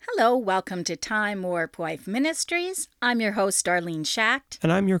Hello, welcome to Time Warp Wife Ministries. I'm your host, Darlene Schacht.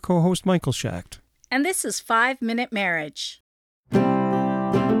 And I'm your co-host, Michael Schacht. And this is 5 Minute Marriage.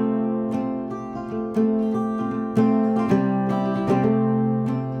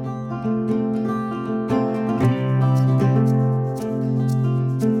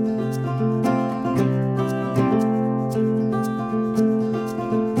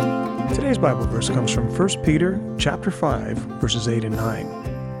 Today's Bible verse comes from 1 Peter chapter 5, verses 8 and 9.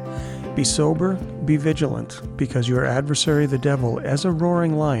 Be sober, be vigilant, because your adversary the devil, as a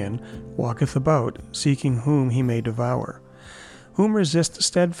roaring lion, walketh about, seeking whom he may devour. Whom resist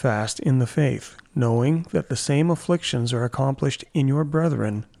steadfast in the faith, knowing that the same afflictions are accomplished in your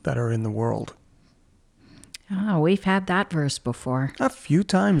brethren that are in the world. Oh, we've had that verse before. A few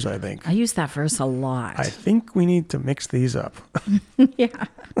times, I think. I use that verse a lot. I think we need to mix these up. Yeah.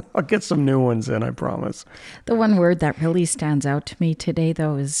 I'll get some new ones in, I promise. The one word that really stands out to me today,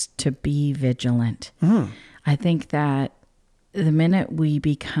 though, is to be vigilant. I think that the minute we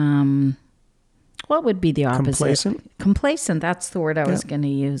become, what would be the opposite? Complacent? Complacent, that's the word I was going to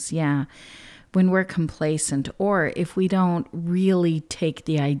use, yeah. When we're complacent, or if we don't really take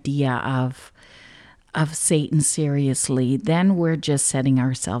the idea of Satan seriously, then we're just setting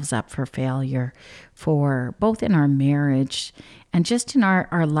ourselves up for failure, for both in our marriage and just in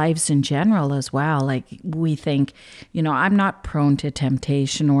our lives in general as well. Like we think, I'm not prone to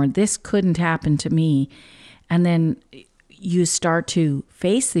temptation, or this couldn't happen to me. And then you start to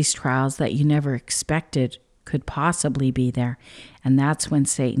face these trials that you never expected could possibly be there. And that's when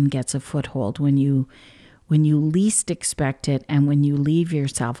Satan gets a foothold, when you least expect it and when you leave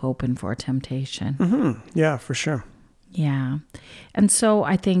yourself open for temptation. Yeah, for sure. Yeah. And so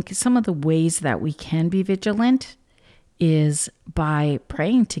I think some of the ways that we can be vigilant is by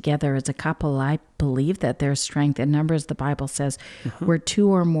praying together as a couple. I believe that there's strength in numbers. The Bible says, where two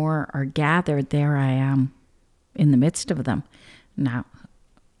or more are gathered, there I am in the midst of them. Now,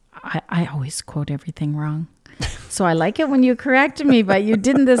 I always quote everything wrong. So I like it when you correct me, but you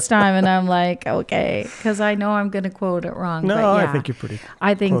didn't this time. And I'm like, okay, because I know I'm going to quote it wrong. No, but yeah, I think you're pretty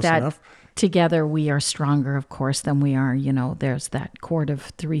I think close that enough. Together we are stronger, of course, than we are, there's that cord of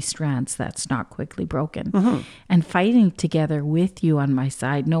 3 strands that's not quickly broken. And fighting together with you on my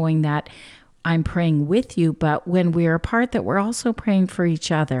side, knowing that I'm praying with you, but when we're apart, that we're also praying for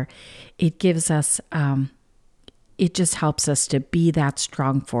each other. It gives us, it just helps us to be that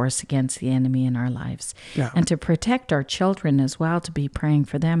strong force against the enemy in our lives. Yeah. And to protect our children as well, to be praying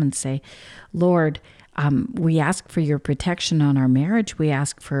for them and say, Lord, we ask for your protection on our marriage. We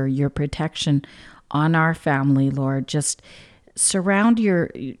ask for your protection on our family, Lord. Just surround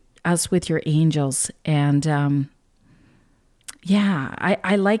us with your angels. And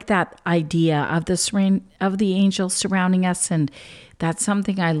I like that idea of the angels surrounding us. And that's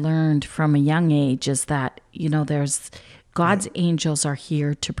something I learned from a young age, is that, there's God's angels are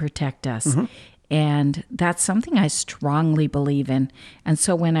here to protect us. And that's something I strongly believe in. And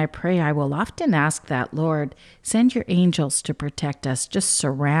so when I pray, I will often ask that, Lord, send your angels to protect us. Just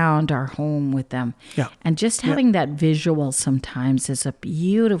surround our home with them. Yeah. And just having that visual sometimes is a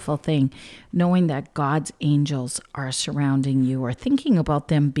beautiful thing, knowing that God's angels are surrounding you, or thinking about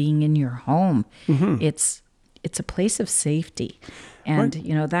them being in your home. It's a place of safety. And,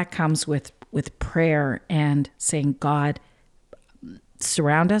 that comes with prayer and saying, God,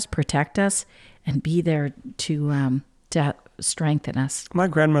 surround us, protect us, and be there to strengthen us. My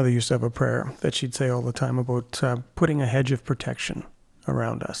grandmother used to have a prayer that she'd say all the time about putting a hedge of protection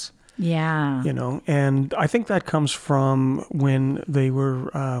around us. Yeah. And I think that comes from when they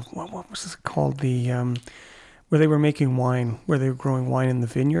were, what was this called? Where they were making wine, where they were growing wine in the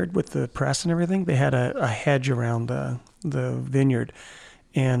vineyard with the press and everything. They had a hedge around the vineyard.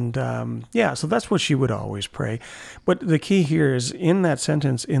 And so that's what she would always pray. But the key here is in that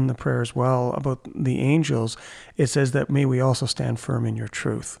sentence in the prayer as well about the angels, it says that may we also stand firm in your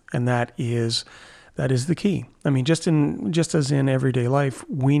truth. And that is the key. I mean, just as in everyday life,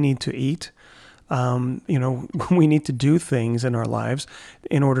 we need to eat. We need to do things in our lives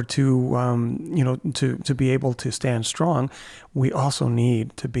in order to be able to stand strong. We also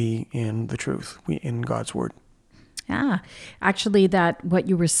need to be in the truth, in God's word. Yeah, actually, what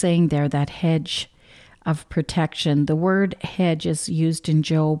you were saying there, that hedge of protection, the word hedge is used in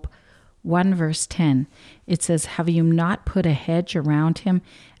Job 1 verse 10. It says, have you not put a hedge around him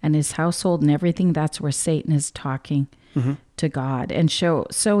and his household and everything? That's where Satan is talking to God. And so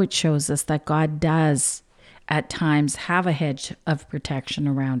it shows us that God does at times have a hedge of protection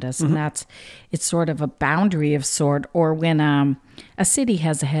around us, and it's sort of a boundary of sort. Or when a city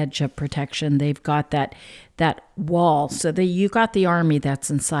has a hedge of protection, they've got that wall. So you got the army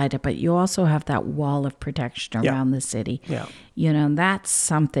that's inside it, but you also have that wall of protection around the city. Yeah. And that's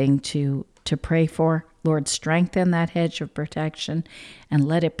something to pray for. Lord, strengthen that hedge of protection and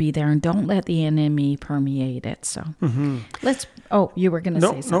let it be there, and don't let the enemy permeate it. So you were going to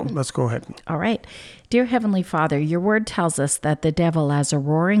say something. No, let's go ahead. All right. Dear Heavenly Father, your word tells us that the devil, as a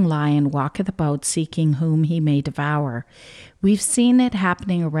roaring lion, walketh about seeking whom he may devour. We've seen it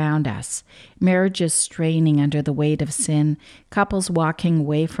happening around us. Marriages straining under the weight of sin, couples walking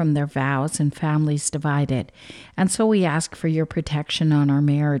away from their vows, and families divided. And so we ask for your protection on our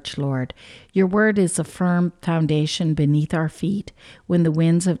marriage, Lord. Your word is a firm foundation beneath our feet when the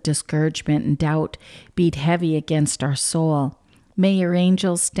winds of discouragement and doubt beat heavy against our soul. May your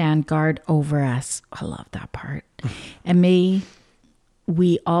angels stand guard over us. I love that part. And may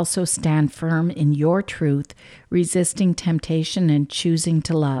we also stand firm in your truth, resisting temptation and choosing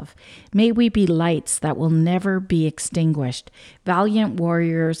to love. May we be lights that will never be extinguished, valiant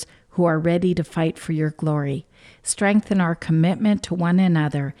warriors who are ready to fight for your glory. Strengthen our commitment to one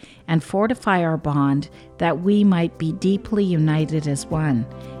another and fortify our bond that we might be deeply united as one.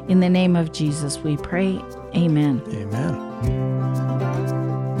 In the name of Jesus we pray. Amen. Amen.